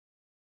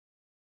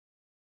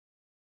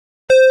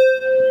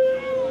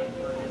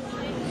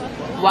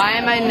Why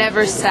am I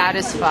never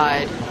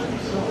satisfied?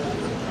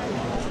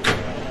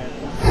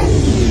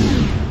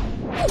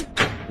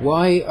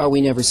 Why are we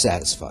never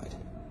satisfied?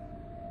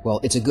 Well,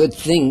 it's a good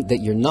thing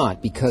that you're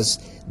not, because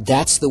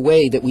that's the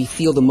way that we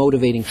feel the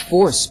motivating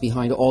force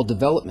behind all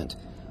development,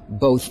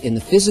 both in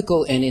the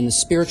physical and in the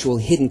spiritual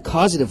hidden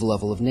causative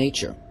level of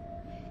nature.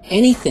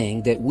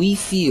 Anything that we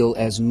feel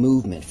as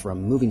movement,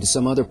 from moving to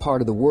some other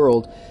part of the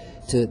world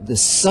to the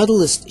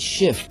subtlest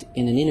shift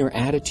in an inner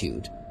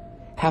attitude,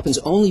 happens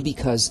only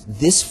because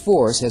this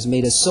force has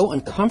made us so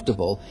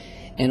uncomfortable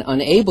and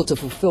unable to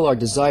fulfill our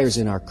desires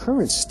in our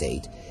current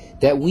state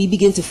that we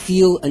begin to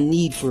feel a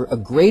need for a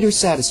greater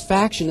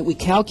satisfaction that we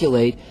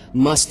calculate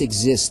must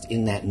exist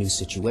in that new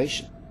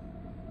situation.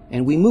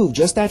 And we move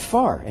just that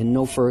far and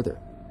no further.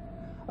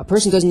 A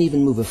person doesn't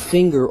even move a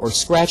finger or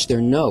scratch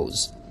their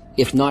nose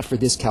if not for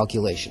this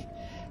calculation.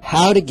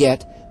 How to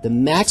get the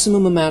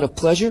maximum amount of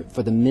pleasure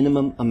for the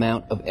minimum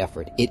amount of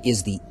effort. It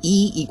is the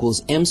E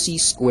equals MC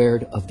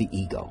squared of the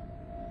ego.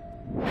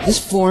 This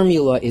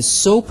formula is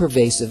so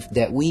pervasive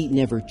that we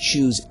never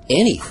choose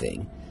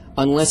anything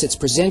unless it's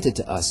presented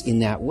to us in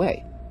that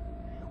way.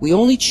 We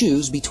only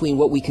choose between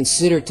what we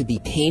consider to be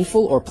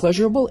painful or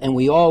pleasurable, and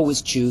we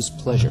always choose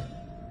pleasure.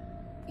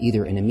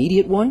 Either an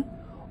immediate one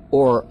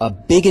or a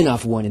big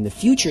enough one in the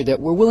future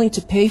that we're willing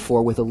to pay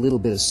for with a little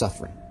bit of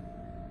suffering.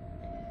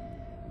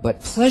 But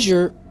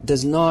pleasure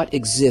does not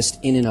exist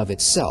in and of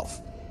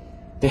itself.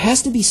 There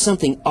has to be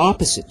something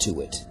opposite to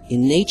it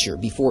in nature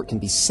before it can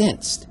be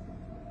sensed.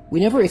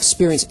 We never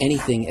experience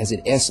anything as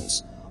its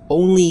essence,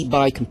 only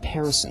by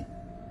comparison.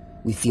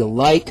 We feel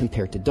light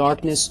compared to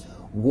darkness,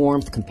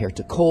 warmth compared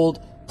to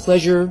cold,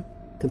 pleasure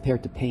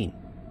compared to pain.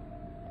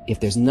 If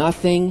there's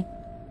nothing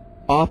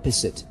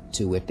opposite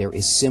to it, there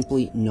is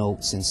simply no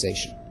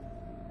sensation.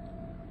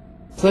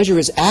 Pleasure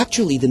is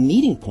actually the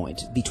meeting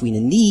point between a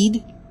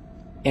need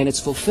and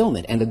its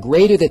fulfillment, and the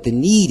greater that the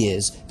need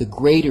is, the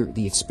greater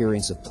the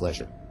experience of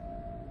pleasure.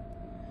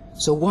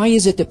 So why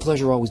is it that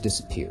pleasure always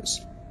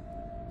disappears?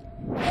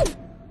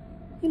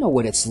 You know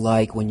what it's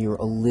like when you're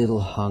a little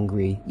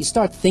hungry. You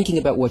start thinking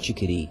about what you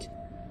could eat.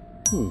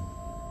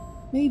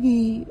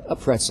 Maybe a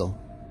pretzel.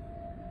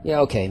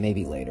 Yeah, okay,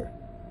 maybe later.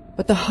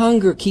 But the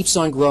hunger keeps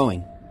on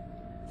growing.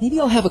 Maybe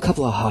I'll have a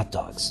couple of hot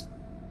dogs.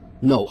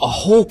 No, a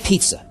whole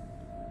pizza.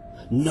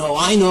 No,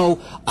 I know,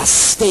 a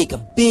steak, a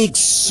big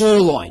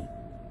sirloin.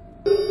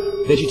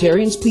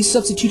 Vegetarians, please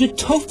substitute a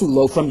tofu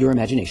loaf from your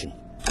imagination,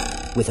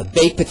 with a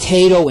baked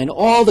potato and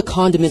all the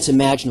condiments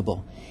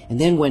imaginable. And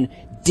then when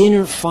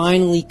dinner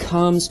finally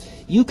comes,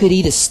 you could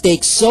eat a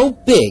steak so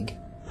big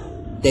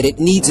that it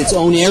needs its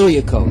own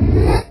area code.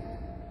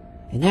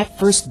 And that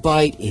first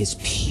bite is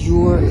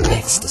pure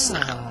ecstasy.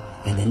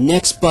 And the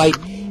next bite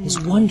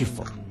is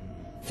wonderful.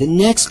 The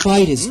next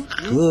bite is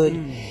good.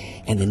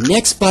 And the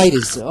next bite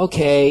is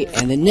okay.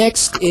 And the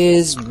next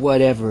is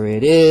whatever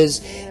it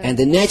is. And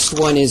the next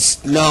one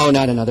is, no,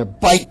 not another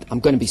bite. I'm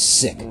going to be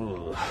sick.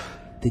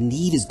 The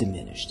need is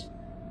diminished.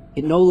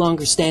 It no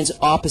longer stands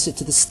opposite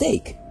to the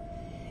steak.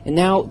 And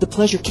now the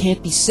pleasure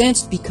can't be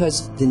sensed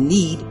because the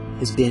need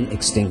has been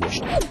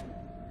extinguished.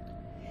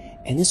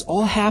 And this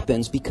all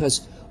happens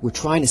because we're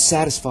trying to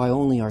satisfy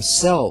only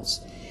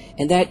ourselves.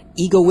 And that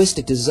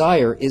egoistic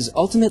desire is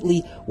ultimately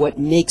what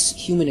makes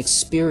human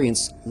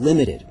experience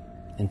limited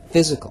and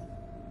physical.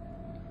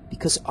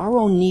 Because our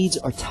own needs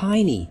are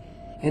tiny,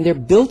 and they're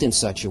built in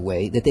such a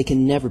way that they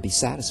can never be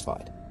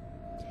satisfied.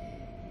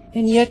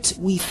 And yet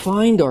we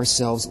find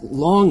ourselves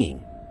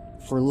longing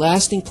for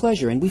lasting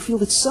pleasure, and we feel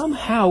that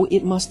somehow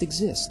it must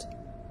exist.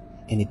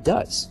 And it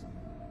does.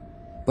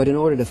 But in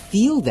order to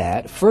feel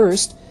that,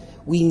 first,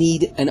 we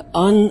need an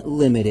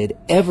unlimited,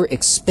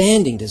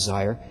 ever-expanding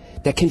desire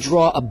that can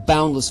draw a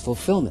boundless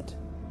fulfillment.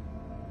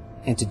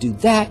 And to do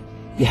that,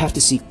 you have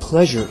to seek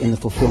pleasure in the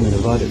fulfillment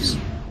of others.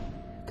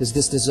 Because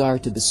this desire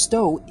to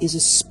bestow is a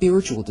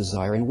spiritual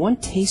desire, and one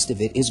taste of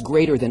it is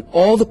greater than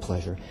all the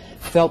pleasure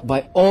felt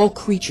by all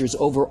creatures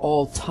over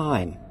all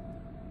time.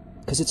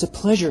 Because it's a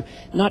pleasure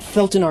not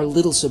felt in our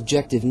little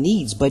subjective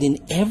needs, but in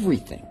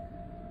everything.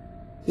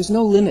 There's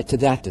no limit to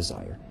that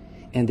desire,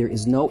 and there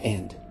is no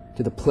end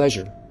to the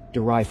pleasure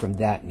derived from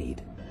that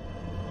need.